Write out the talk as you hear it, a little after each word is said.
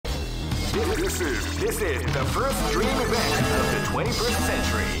This is the first dream event of the 21st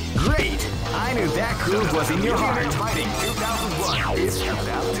century. Great! I knew that groove was in your heart. Fighting 2001 is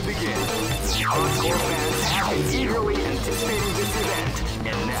about to begin. Hardcore fans have been eagerly anticipating this event,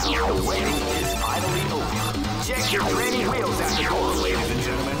 and now the waiting is finally over. Check your training wheels at the door, ladies and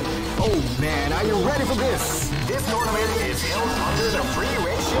gentlemen. Oh man, are you ready for this? This tournament is held under the free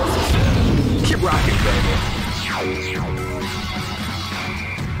ratio system. Keep rocking, baby.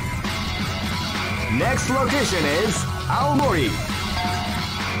 Next location is Aomori.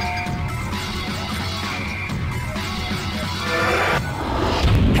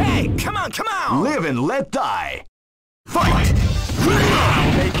 Hey, come on! Live and let die. Fight!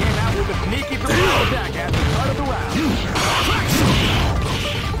 They came out with a sneaky throw attack at the start of the round.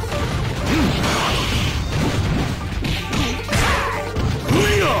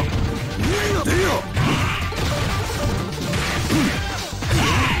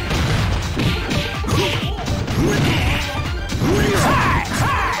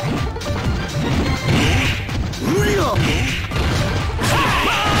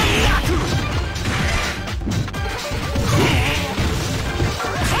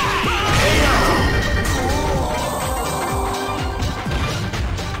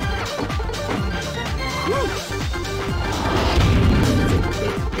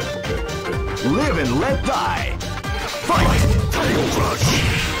 Live and let die. Fight! Title Crush!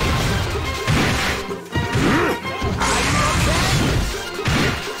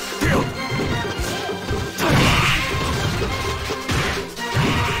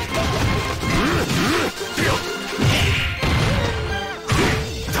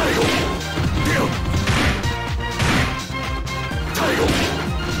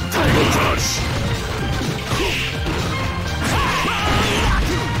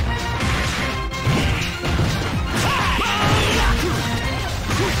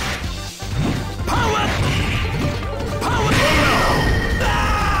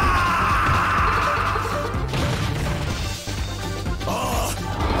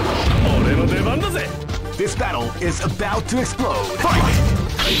 This battle is about to explode. Fight!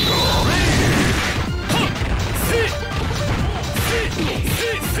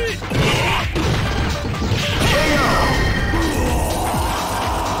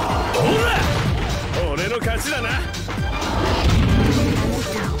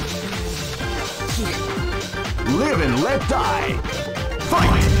 Live and let die.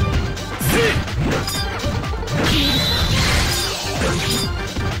 Fight!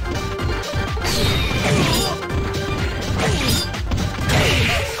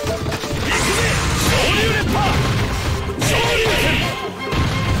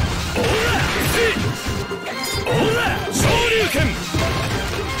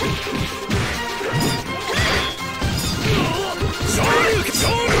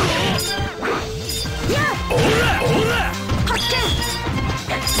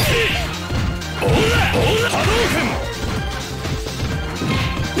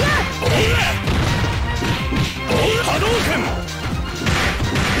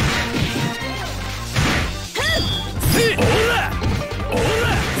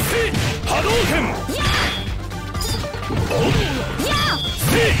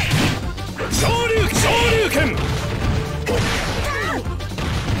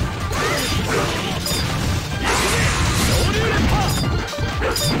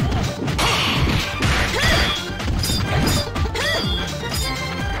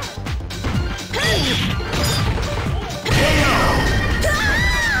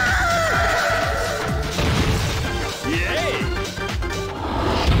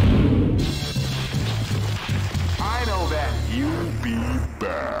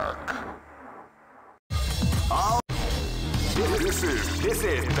 This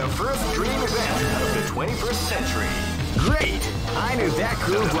is the first dream event of the 21st century. Great! I knew that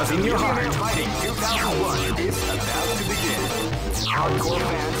groove was in your heart. Fighting 2001 is about to begin. Hardcore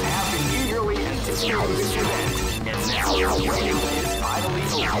fans have been eagerly anticipating this event, and now the waiting is finally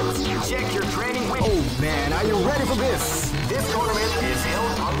over. Check your training wheels. Oh man, are you ready for this? This tournament is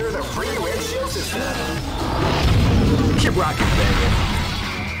held under the free ratio system. Keep rocking, baby.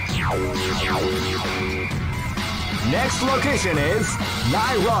 Next location is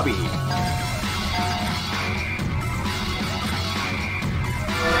Nairobi.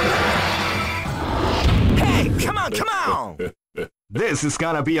 Hey, come on! This is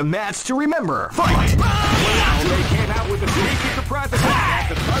gonna be a match to remember. Fight! Wow, they came out with a sneaky surprise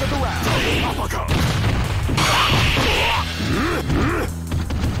attack at the start of the round.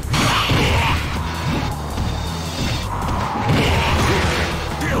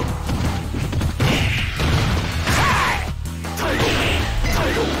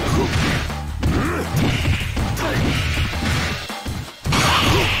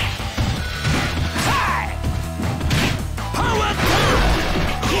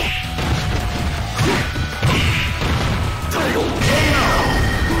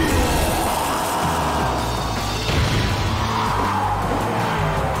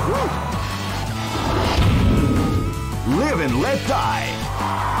 let die.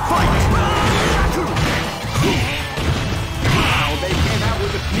 Fight! Wow, they came out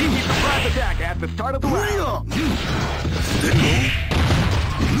with a sneaky surprise attack at the start of the round.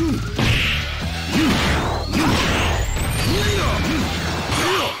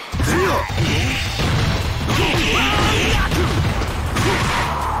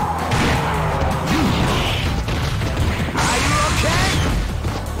 Are you okay?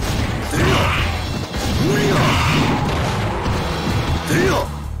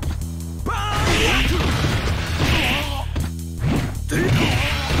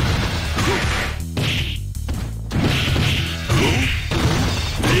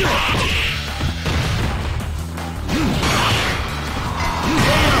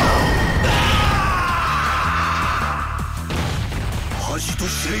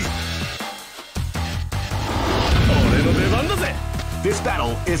 This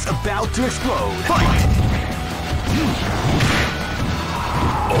battle is about to explode. Fight!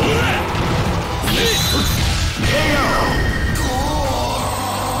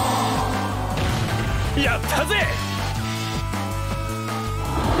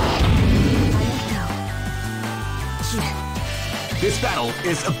 This battle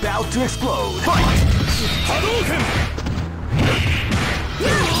is about to explode. Fight!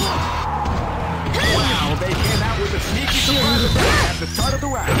 Wow, they came out with a sneaky surprise attack at the start of the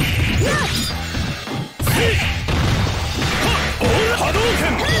round.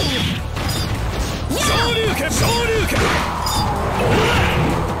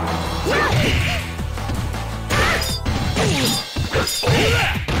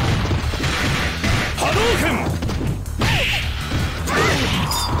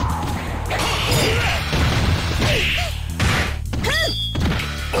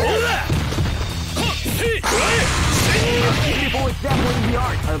 People examining the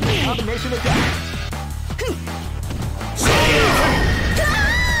art of the combination attack.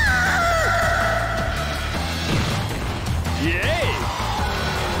 Yay!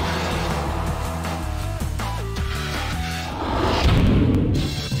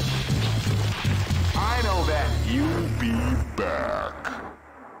 I know that you'll be back.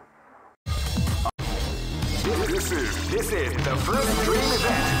 This is the first dream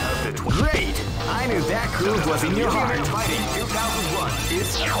event of the Great! I knew that groove was in your heart. Fighting 2001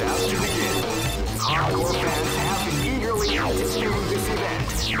 is about to begin. Hardcore fans have been eagerly anticipating this event.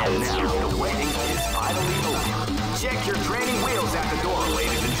 And now the waiting is finally over. Check your training wheels at the door,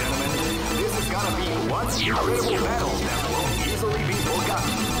 ladies and gentlemen. This is gonna be one incredible battle that won't easily be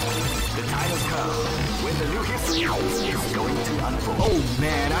forgotten. The time has come when the new history is going to unfold. Oh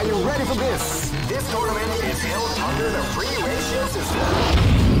man, are you ready for this? This tournament is held under the free ratio system.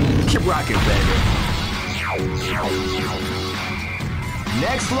 Keep rocking, baby.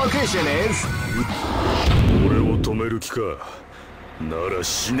 Next location is...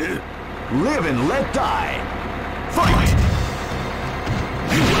 Live and let die. Fight!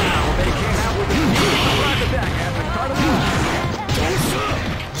 Wow, they came out with a surprise attack at the start of the round.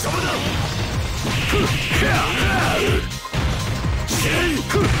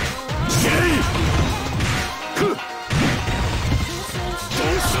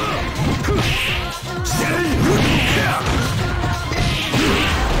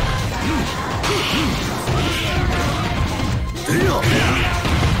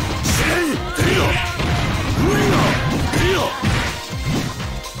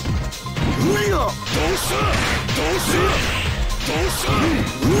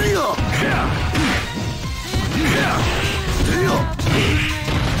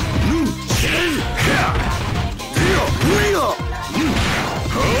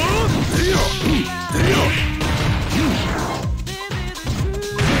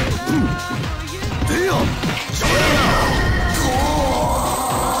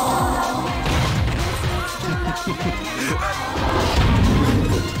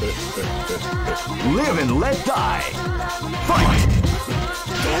 Live and let die. Fight!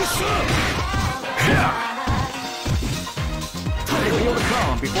 Feel the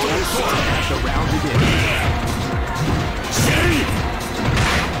calm before the round begins.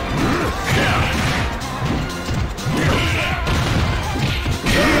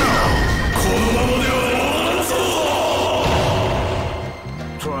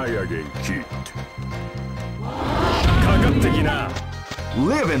 Try again, kid.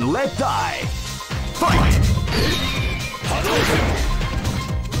 Live and let die. Fight!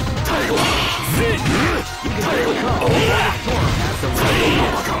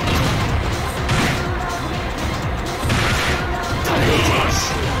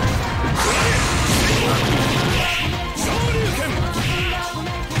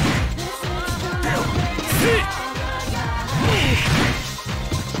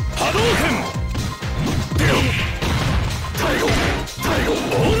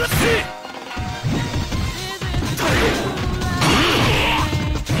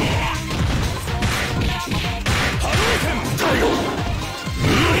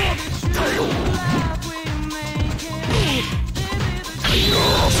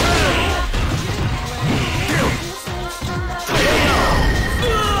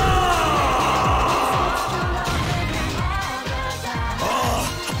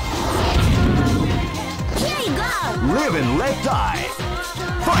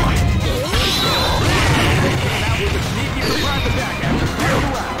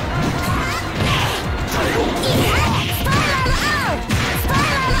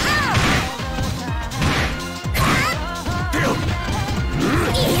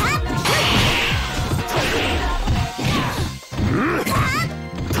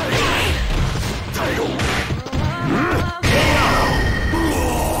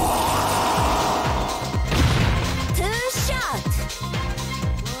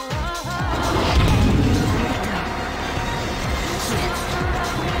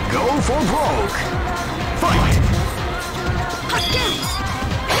 for broke. Fight!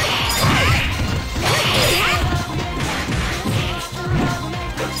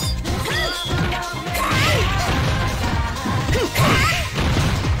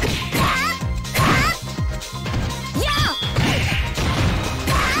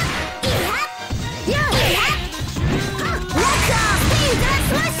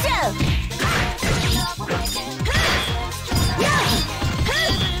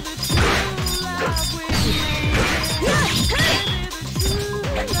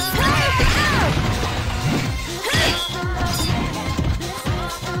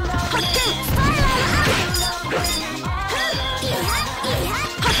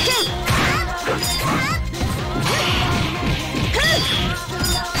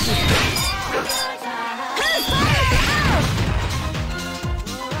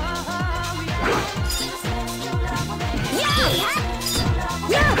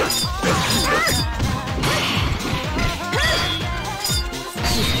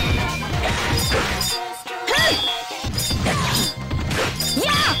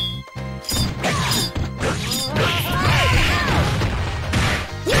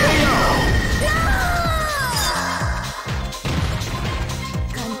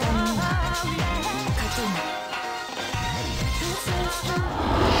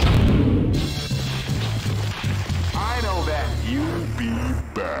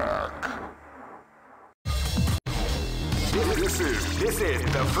 This is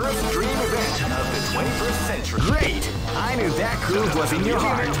the first dream event of the 21st century. Great! I knew that groove was in your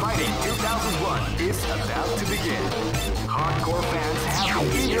heart. Fighting 2001 is about to begin. Hardcore fans have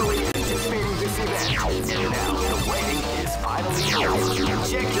been eagerly anticipating this event. And now the waiting is finally over.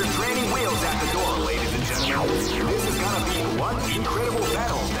 Check your training wheels at the door, ladies and gentlemen. This is gonna be one incredible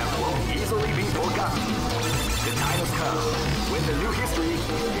battle that won't easily be forgotten. The time has come when the new history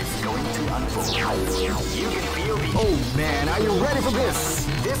is going to unfold. You can feel the... Oh man, are you ready for this?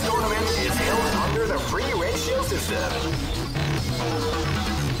 This tournament is held under the free ratio system.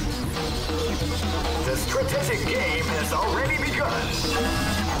 The strategic game has already begun.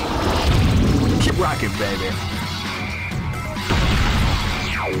 Keep rocking, baby.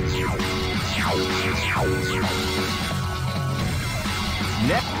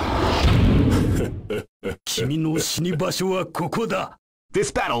 This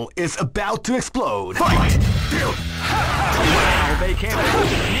battle is about to explode. Fight! Wow, they came out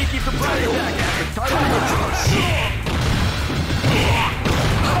with a sneaky surprise attack at the start of the match.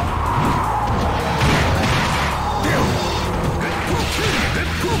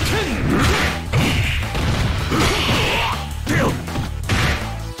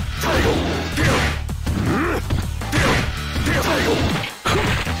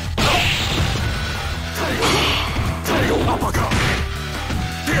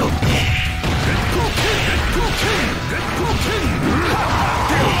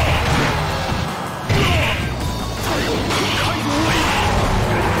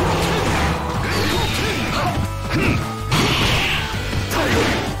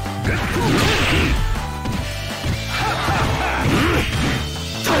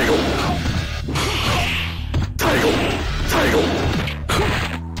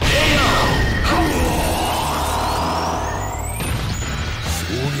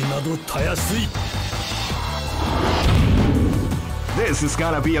 This is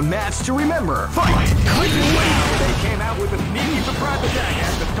gonna be a match to remember. Fight! Wow, they came out with a sneaky surprise attack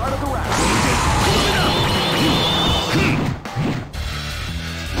at the start of the round.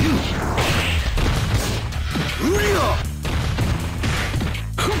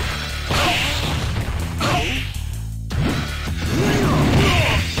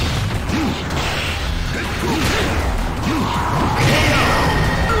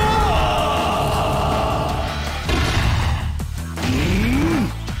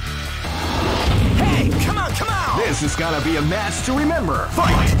 This is gonna be a match to remember.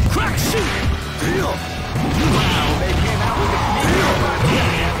 Fight! Crack shoot! Wow, they came out with a sneaky surprise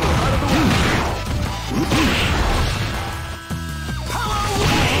attack at the start of the round. Power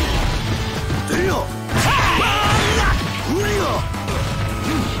wave!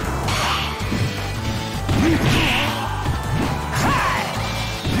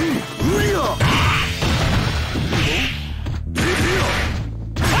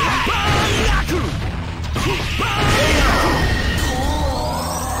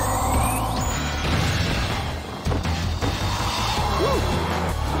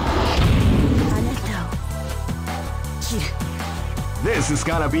 This is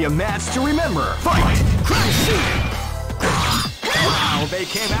gonna be a match to remember. Fight! Crash shoot! Wow, they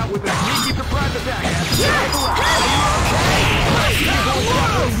came out with a sneaky surprise attack at the start of the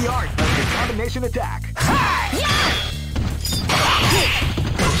round. The art combination attack.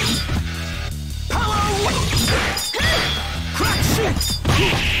 Power! Crack shit!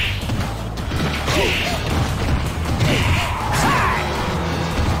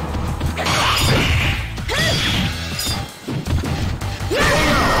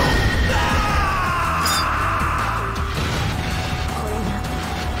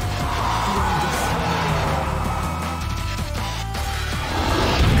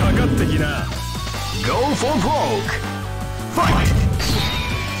 Go for broke! Fight!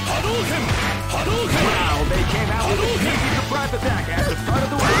 Hadouken! Hadouken! Wow, they came out with a sneaky surprise attack at the start of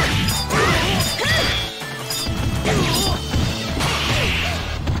the round.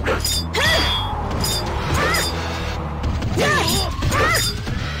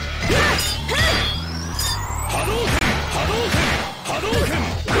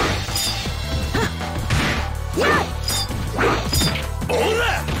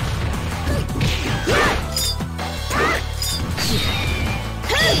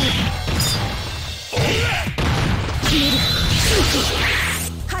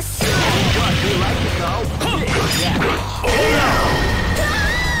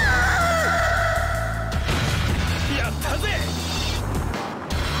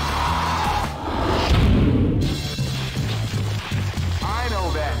 I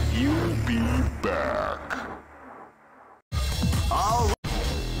know that you'll be back. All right.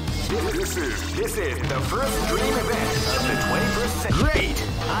 This is the first dream event of the 21st century. Great!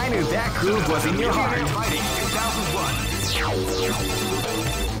 I knew that groove was in your heart. Fighting 2001.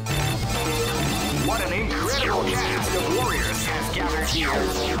 What an incredible cast of warriors has gathered here.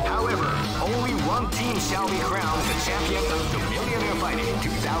 However, only one team shall be crowned the champion of the Millionaire Fighting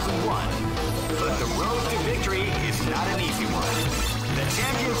 2001. But the road to victory is not an easy one. The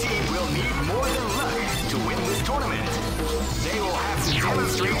champion team will need more than luck to win this tournament. They will have to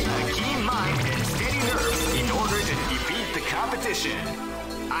demonstrate a keen mind and steady nerves in order to defeat the competition.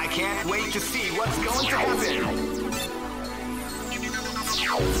 I can't wait to see what's going to happen.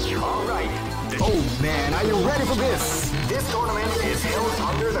 All right. Oh man, are you ready for this? This tournament is held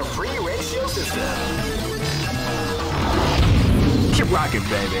under the free ratio system. Keep rocking,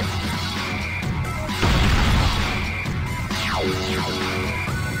 baby.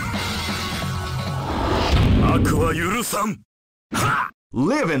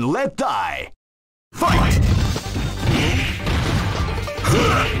 Live and let die. Fight!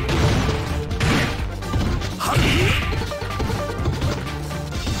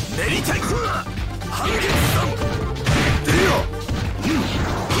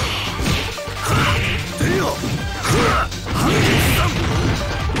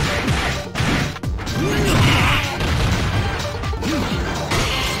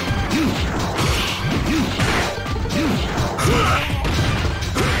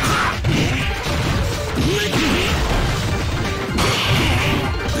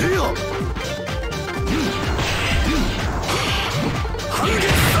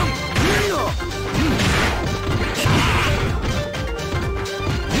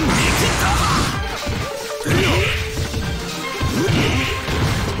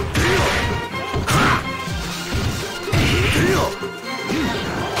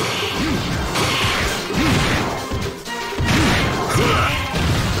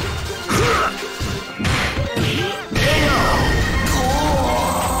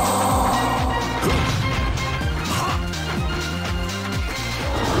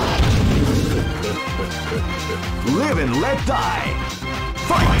 Live and let die.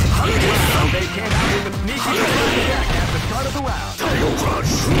 Fight! Wow, they came out with a sneaky attack at the start of the round. Tail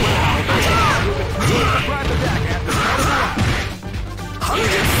crush! Wow, they came out with a sneaky surprise attack at the start of the round.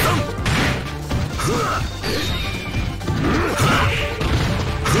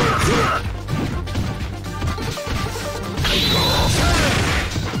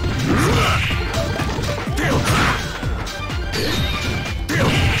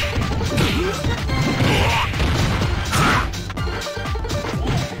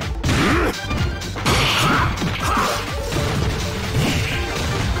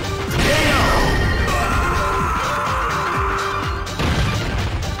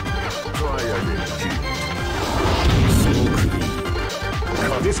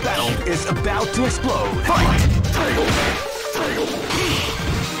 This battle is about to explode. Fight!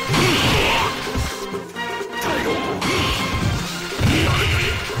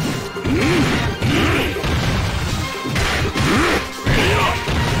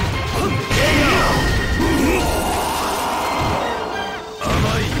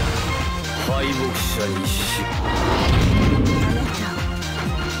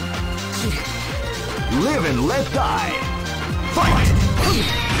 Live and let die. Fight!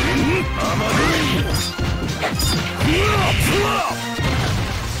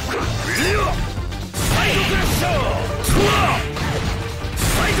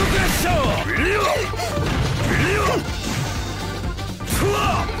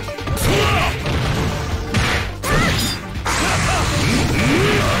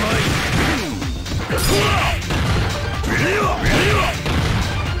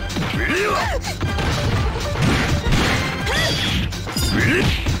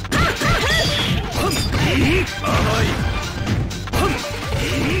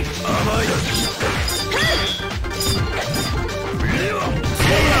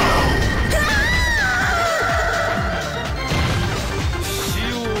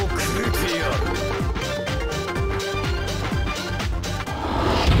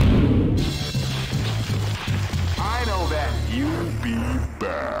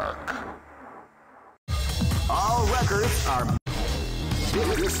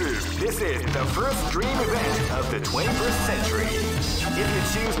 This is the first dream event of the 21st century. If you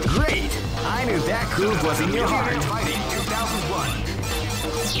choose great, I knew that groove was in your heart. Fighting 2001.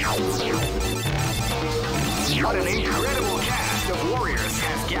 What an incredible cast of warriors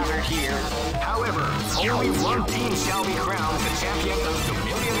has gathered here. However, only one team shall be crowned the champion of the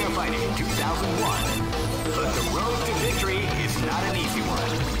Millionaire Fighting 2001. But the road to victory is not an easy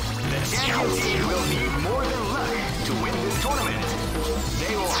one. The champion team will need more than luck to win this tournament.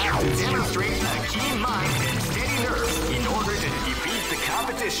 They will have to demonstrate a keen mind and steady nerves in order to defeat the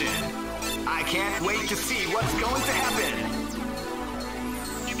competition. I can't wait to see what's going to happen.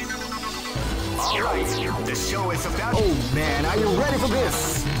 Alright, the show is about... Oh man, are you ready for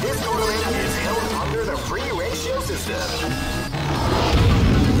this? This tournament is held under the free ratio system.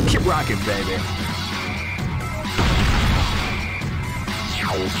 Keep rocking, baby.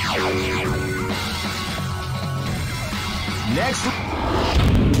 Next.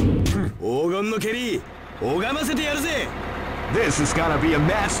 This is gonna be a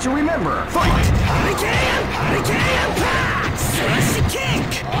match to remember. Fight! Hurricane Pack! Slash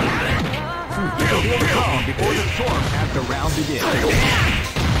kick! Feel calm before the storm as the round begins. Hurricane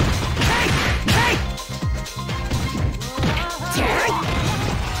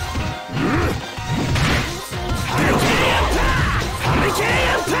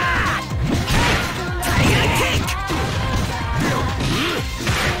Pack! Tiger kick!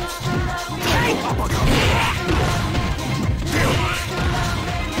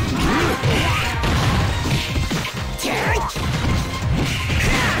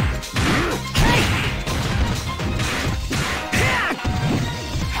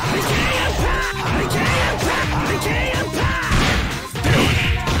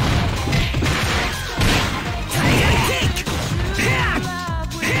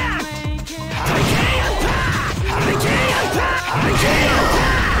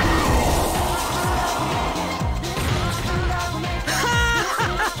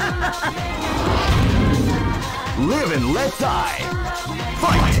 Live and let die.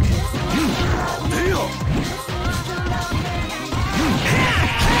 Fight!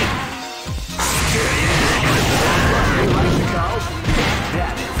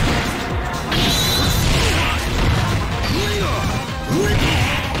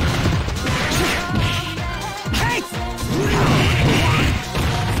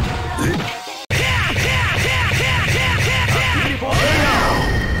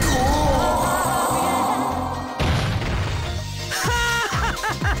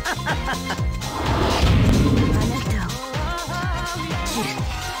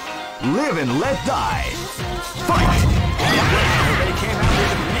 Live and let die. Fight! Everybody came out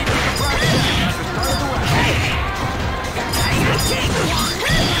with a neat surprise at the start of the round. Tiger kick!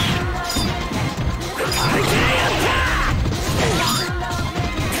 Tiger kick!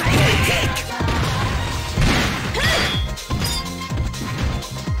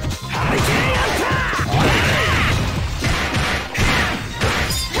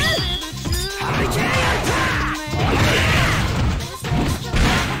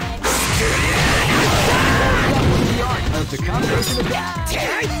 The combination of that.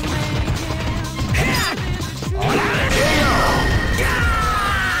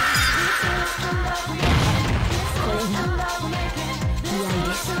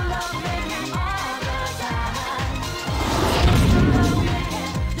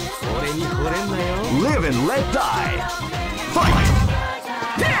 Live and let die. Fight!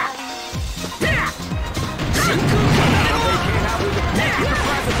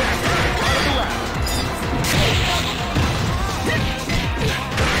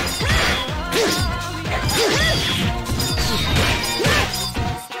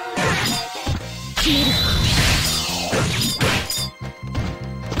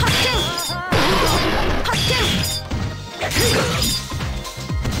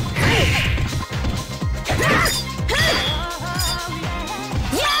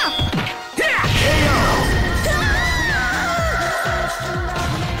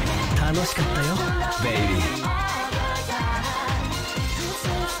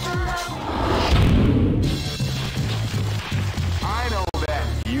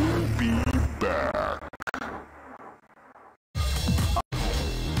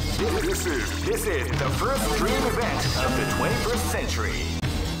 This is the first dream event of the 21st century.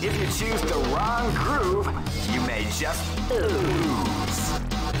 If you choose the wrong groove, you may just lose.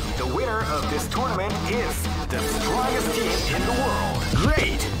 The winner of this tournament is the strongest team in the world.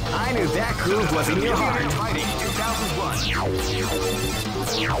 Great! I knew that groove was in your heart. Fighting 2001.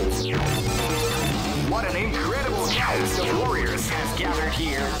 What an incredible cast of warriors has gathered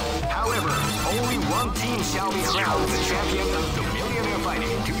here. However, only one team shall be crowned the champion of the Millionaire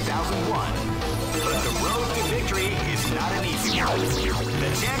Fighting 2001. But the road to victory is not an easy one. The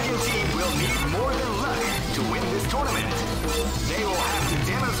champion team will need more than luck to win this tournament. They will have to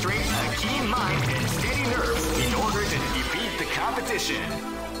demonstrate a keen mind and steady nerves in order to defeat the competition.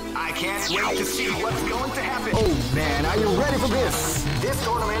 I can't wait to see what's going to happen. Oh man, are you ready for this? This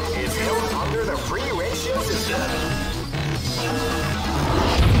tournament is held under the free ratio system.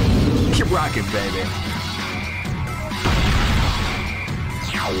 Keep rocking, baby.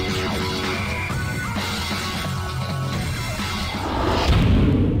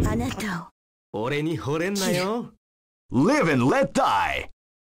 あなたを俺に惚れんなよ。 Live and let die.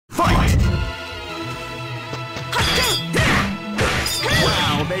 Fight!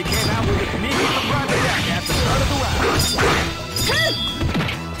 Wow, they came out with a immediate front attack at the start of the round.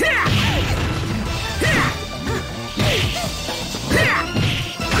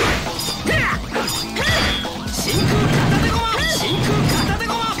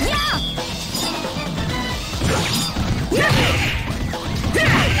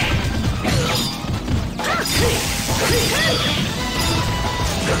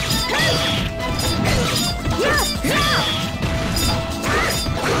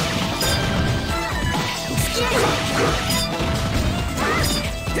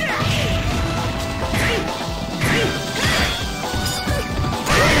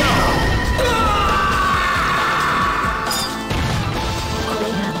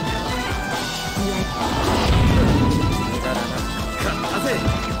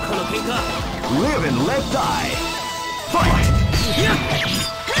 Live and let die. Fight!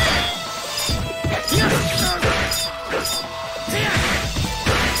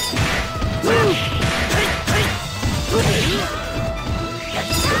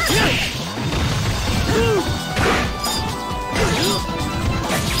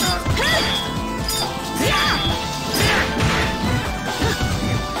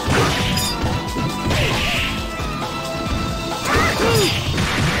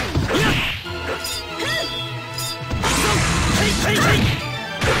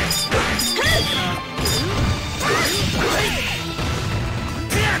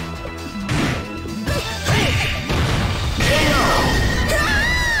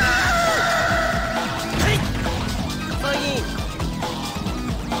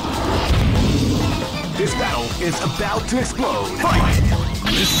 This battle is about to explode. Fight!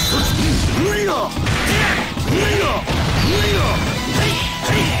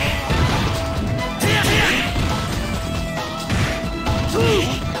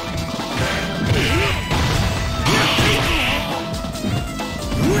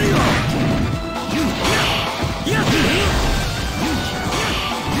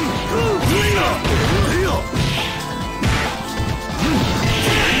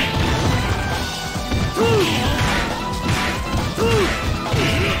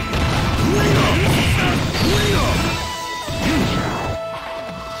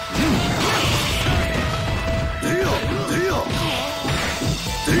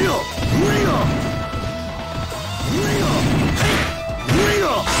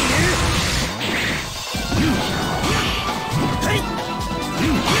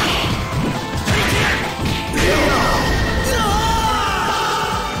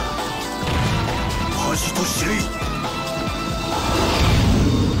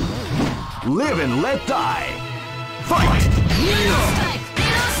 Live and let die. Fight!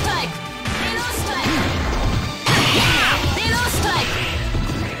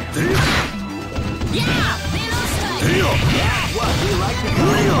 What, you like the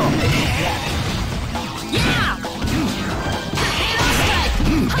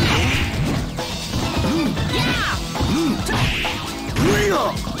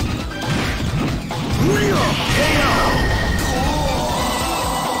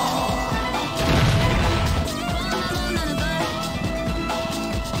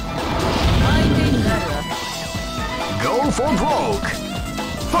Go for broke.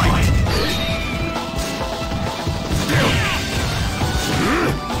 Fight!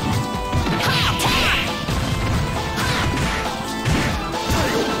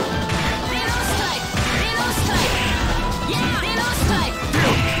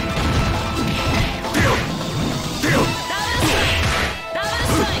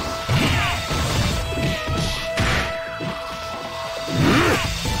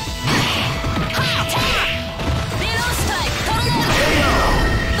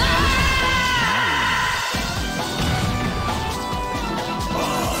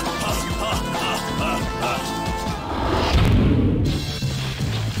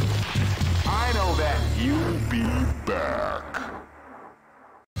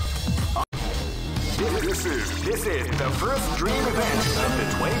 This is the first dream event of the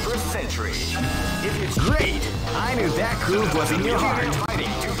 21st century. If it's great, I knew that groove was in your heart. Fighting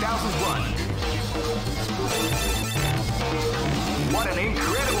 2001. What an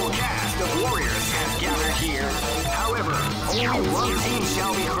incredible cast of warriors has gathered here. However, only one team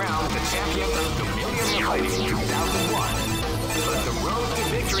shall be crowned the champion of the Millionaire Fighting 2001. But the road to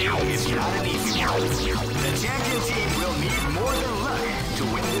victory is not an easy one. The champion team will need more than luck to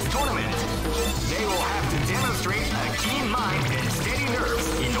win this tournament. They will have to demonstrate a keen mind and steady nerves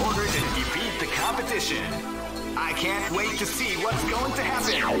in order to defeat the competition. I can't wait to see what's going to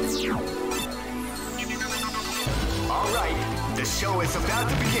happen. Alright, the show is about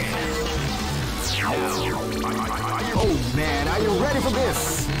to begin. Oh man, are you ready for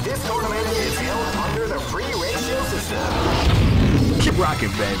this? This tournament is held under the free ratio system. Keep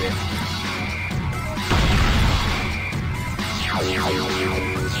rocking, baby.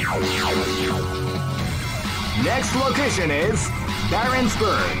 Next location is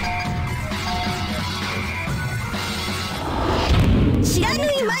Barentsburg. 知らぬ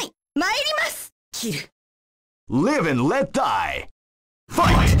いまい参りますキル Live and let die.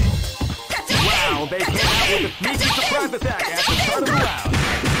 Fight! Wow, they came out with a sneaky surprise attack at the start of the round.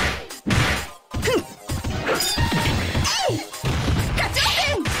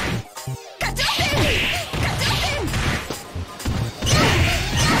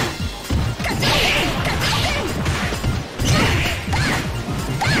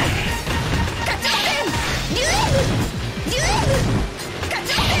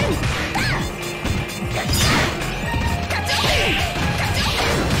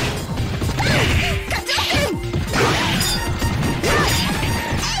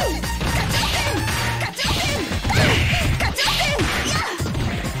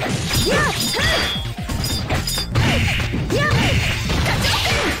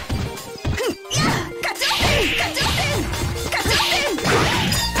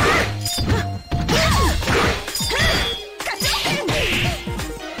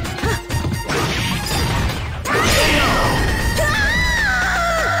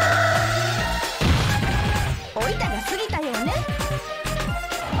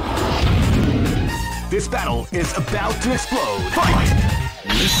 This battle is about to explode. Fight!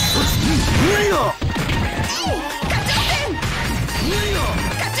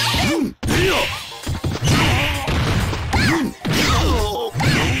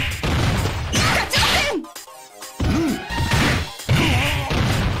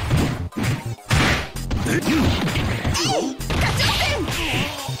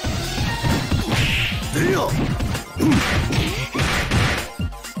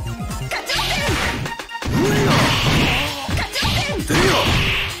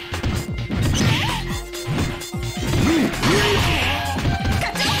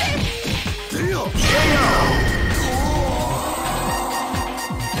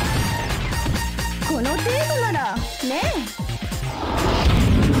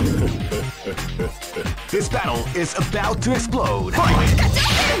 This battle is about to explode. Fight!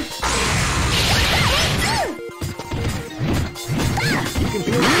 You can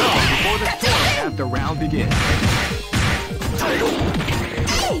feel calm before the storm as the round begins.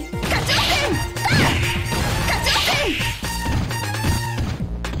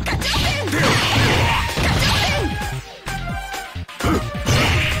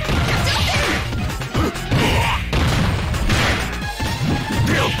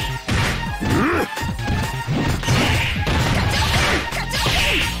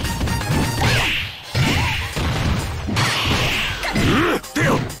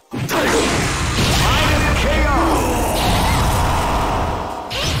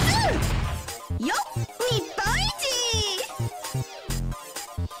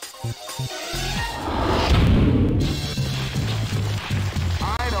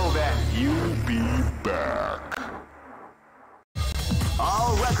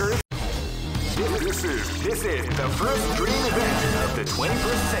 This is the first dream event of the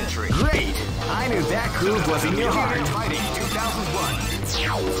 21st century. Great! I knew that groove was in your heart. Fighting 2001.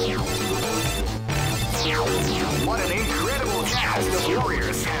 What an incredible cast of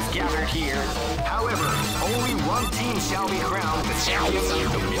warriors has gathered here. However, only one team shall be crowned the champion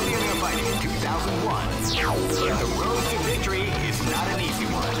of the Millionaire Fighting 2001. But the road to victory is not an easy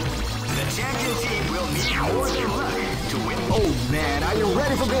one. The champion team will need more than luck to win. Oh man, are you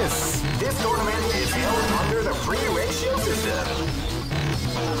ready for this? This tournament is held under the free ratio system.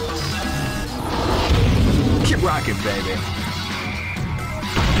 Keep rocking, baby.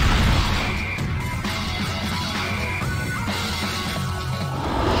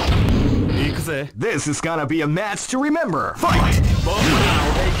 This is gonna be a match to remember. Fight! But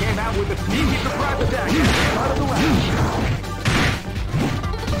now they came out with a sneaky surprise attack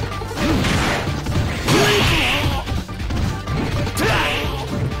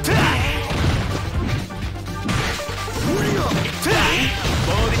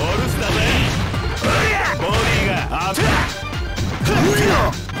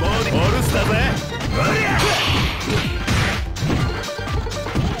オルスだぜ。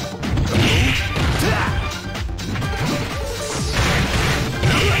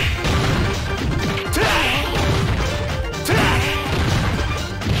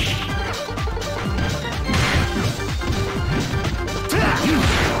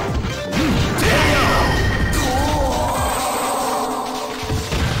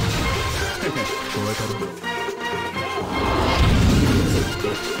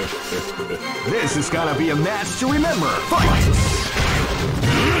This is gonna be a match to remember. Fight!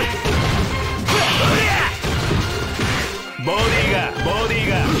 ボディがボディ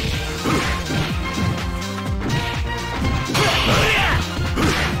が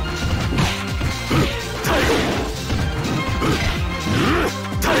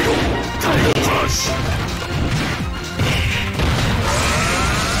タイゴパンチ。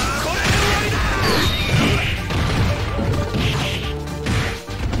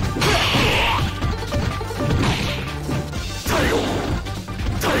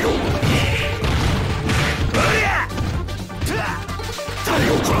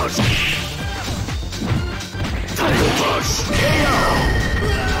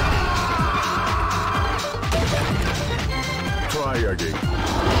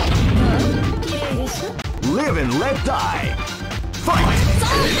Live and let die. Fight!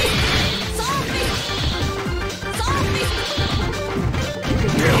 You can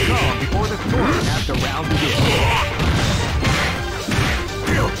feel calm before the storm as the round begins.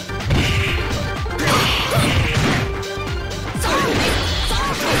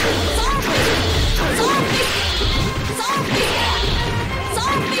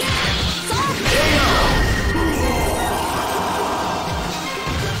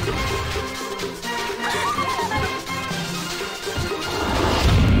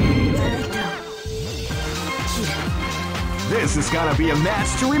 This is gonna be a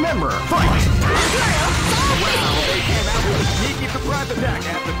match to remember. Fight! Wow, they came out with a sneaky surprise attack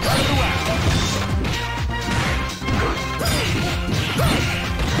at the start of the round.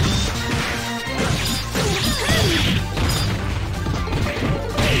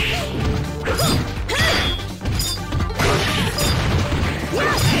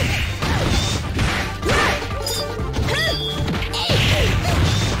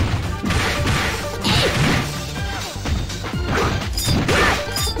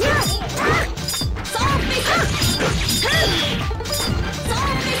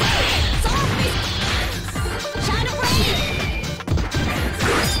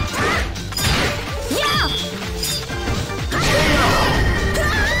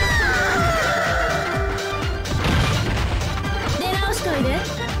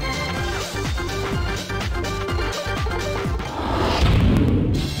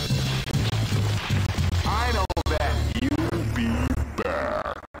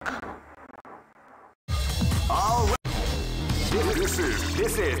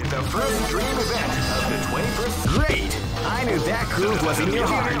 This is the first dream event of the 21st. Great! I knew that groove was in your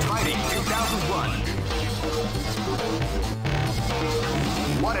heart. Fighting 2001.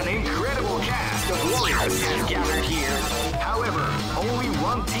 What an incredible cast of warriors has gathered here. However, only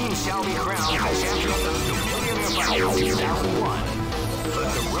one team shall be crowned the champion of the Millionaire Fighting 2001.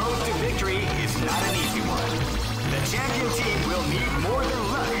 But the road to victory is not an easy one. The champion team will need more than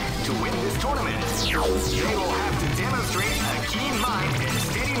luck to win this tournament. They will have to demonstrate a keen mind and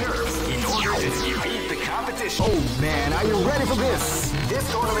steady nerves in order to defeat the competition. Oh man, are you ready for this? This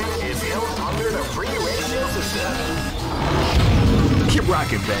tournament is held under the free ratio system. Keep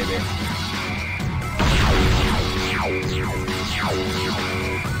rocking, baby.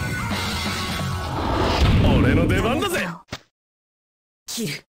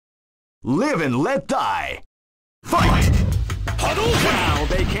 Live and let die. Fight! Wow,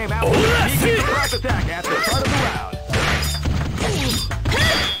 they came out with a sneaky surprise attack at the start of the round.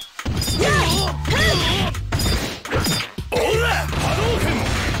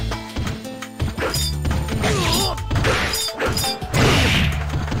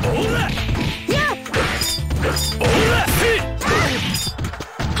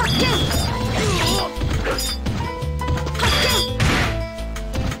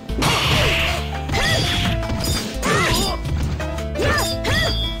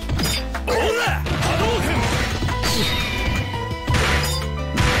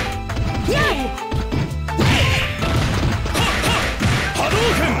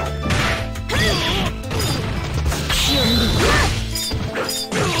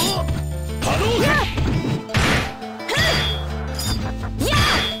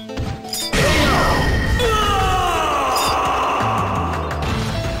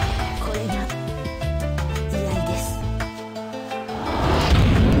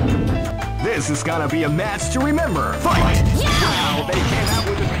 This is gonna be a match to remember. Fight! Wow, they came out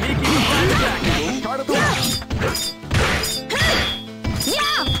with a sneaky surprise attack at the start of the round.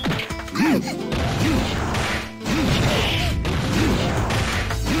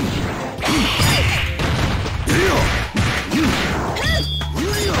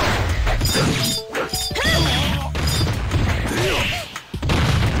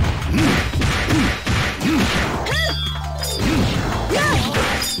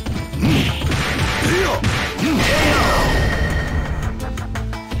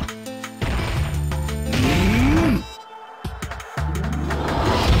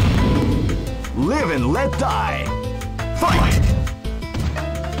 Live and let die. Fight!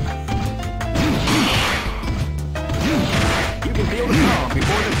 You can feel the calm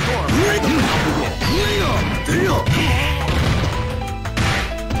before the storm.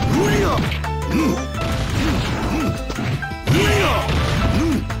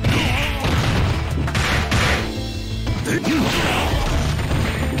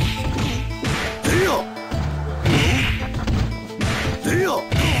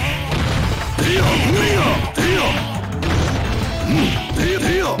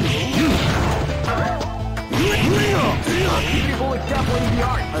 People is definitely the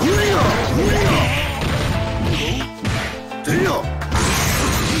art.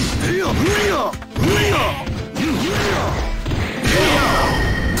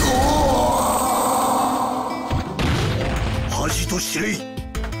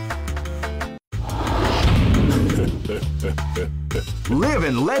 Live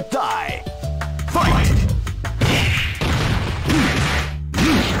and let die. Fight!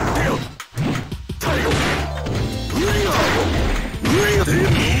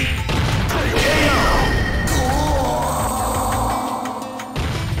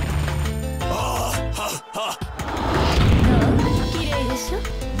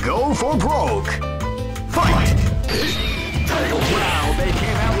 Go for broke. Fight! Wow, they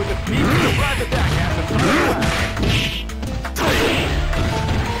came out with a sneaky surprise attack at the start of the round.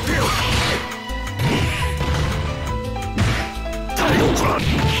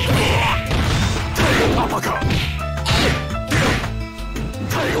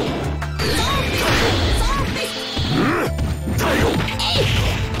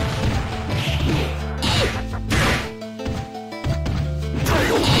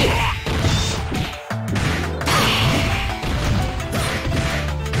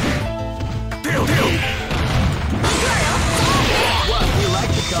 What we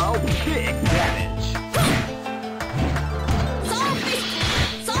like to call big damage.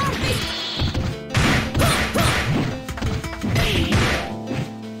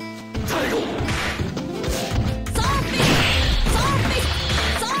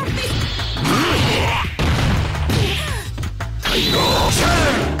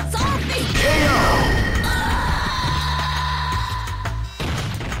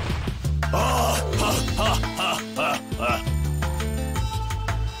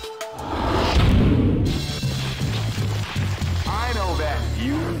 I know that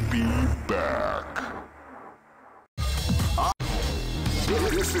you'll be back.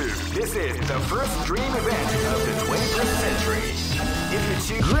 This is the first dream event of the 21st century. If you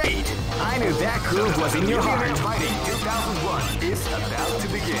choose great, I knew that groove was in your heart. Fighting 2001 is about to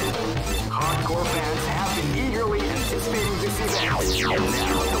begin. Hardcore fans have been eagerly anticipating this event, and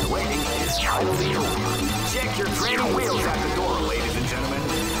now the waiting is finally over. Check your training wheels at the door, ladies and gentlemen.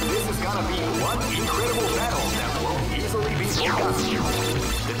 This is gonna be one incredible battle that won't easily be forgotten.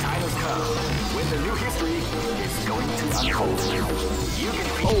 The time has come when the new history is going to unfold.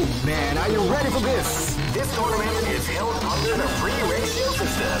 Oh man, are you ready for this? This tournament is held under the free ratio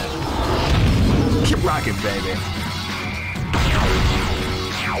system. Keep rocking, baby.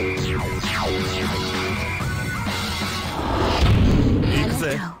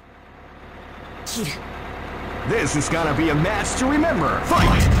 xXA2oeXx. This is gonna be a match to remember.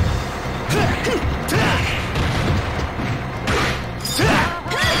 Fight!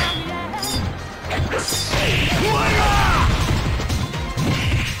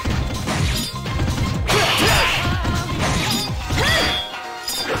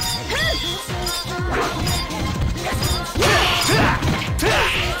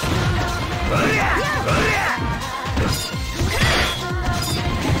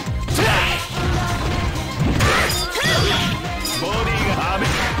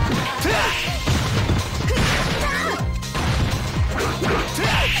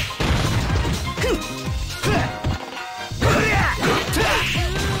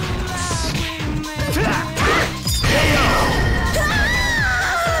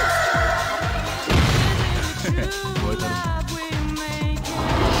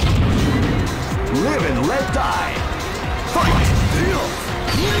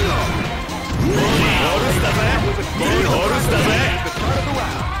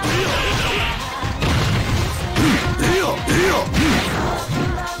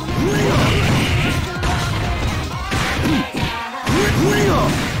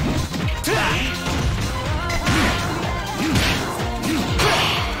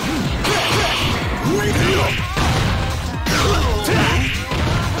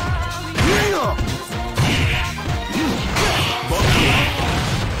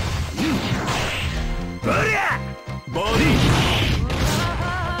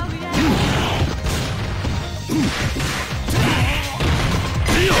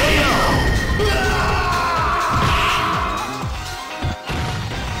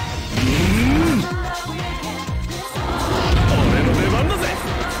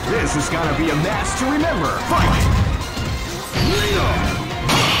 This is gonna be a match to remember. Fight!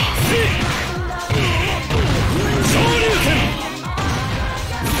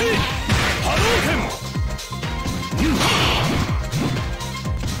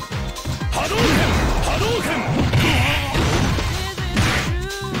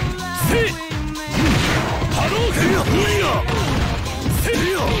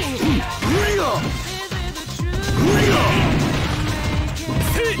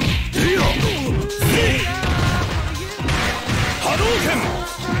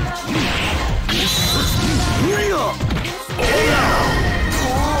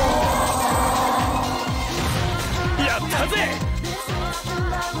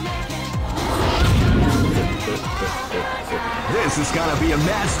 This is gonna be a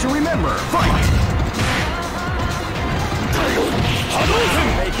match to remember. Fight!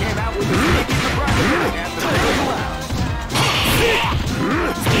 They came out with a sneaky surprise attack at the first round.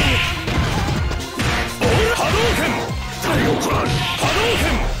 Hadouken!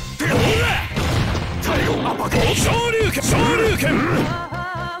 Hadouken! Shoryuken! Shoryuken!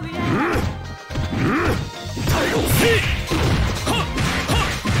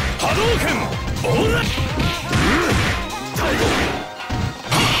 Hadouken!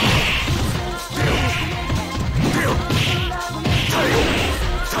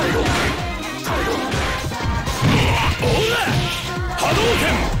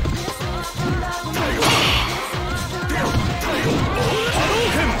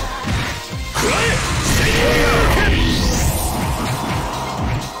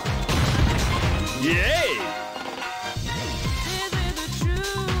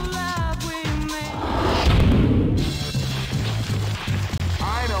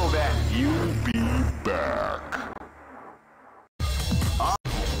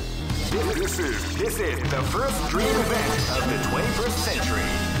 This is the first dream event of the 21st century.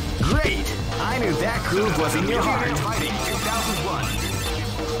 Great! I knew that groove was in your heart. Fighting 2001.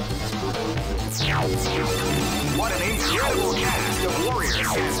 What an incredible cast of warriors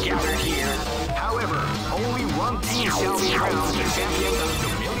has gathered here. However, only one team shall be crowned the champion of the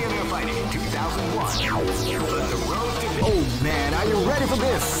Millionaire Fighting 2001. But the road to... Oh man, are you ready for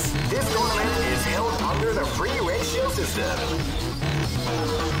this? This tournament is held under the free ratio system.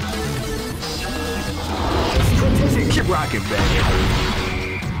 Keep rocking, baby.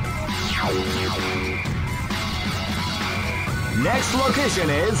 Next location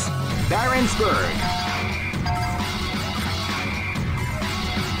is Barentsburg.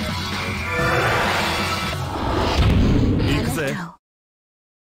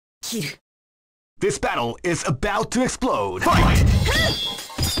 This battle is about to explode. Fight!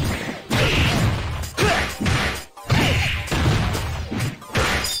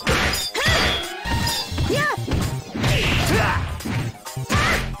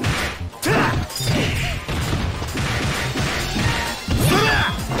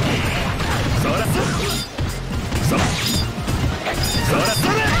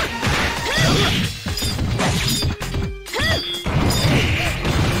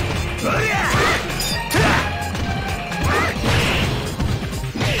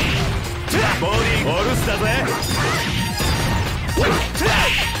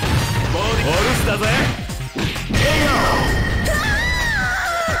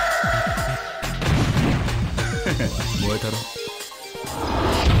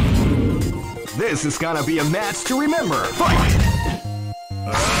 This is gonna be a match to remember. Fight!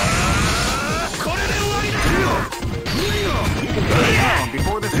 You can put it down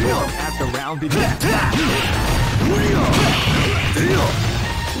before the storm at the round begins.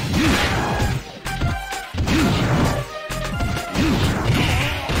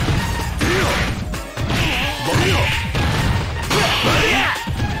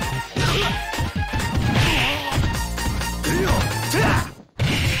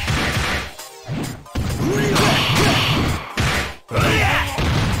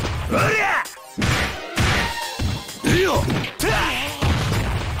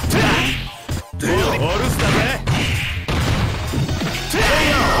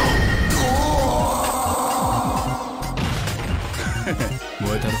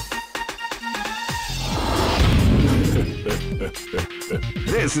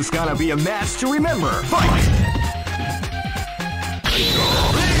 This is gonna be a match to remember. Fight!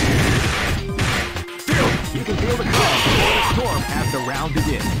 You can feel the calm before the storm as the round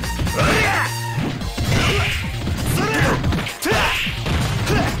begins.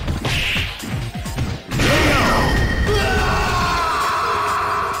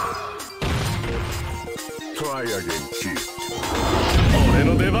 Try again, Chief.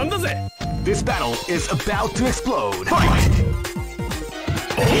 This battle is about to explode. Fight!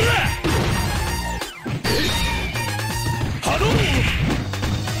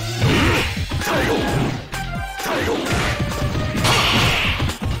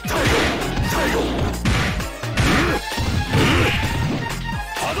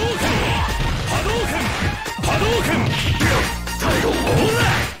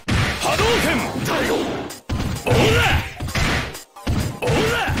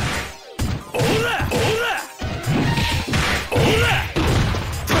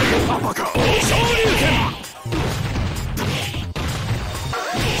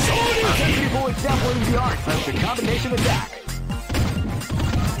 Beautiful example in the art of the combination attack.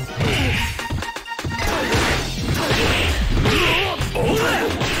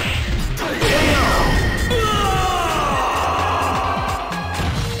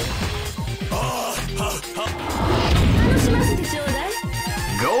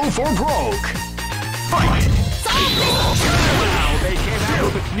 Go for broke. Fight. Wow, they came out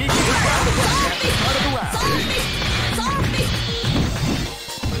with a sneaky surprise attack at the start of the round.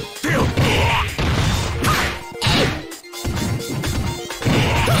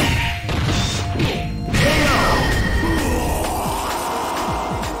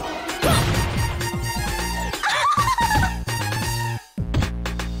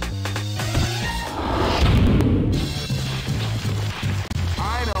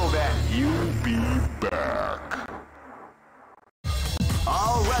 I know that you'll be back.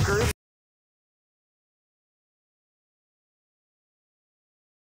 All records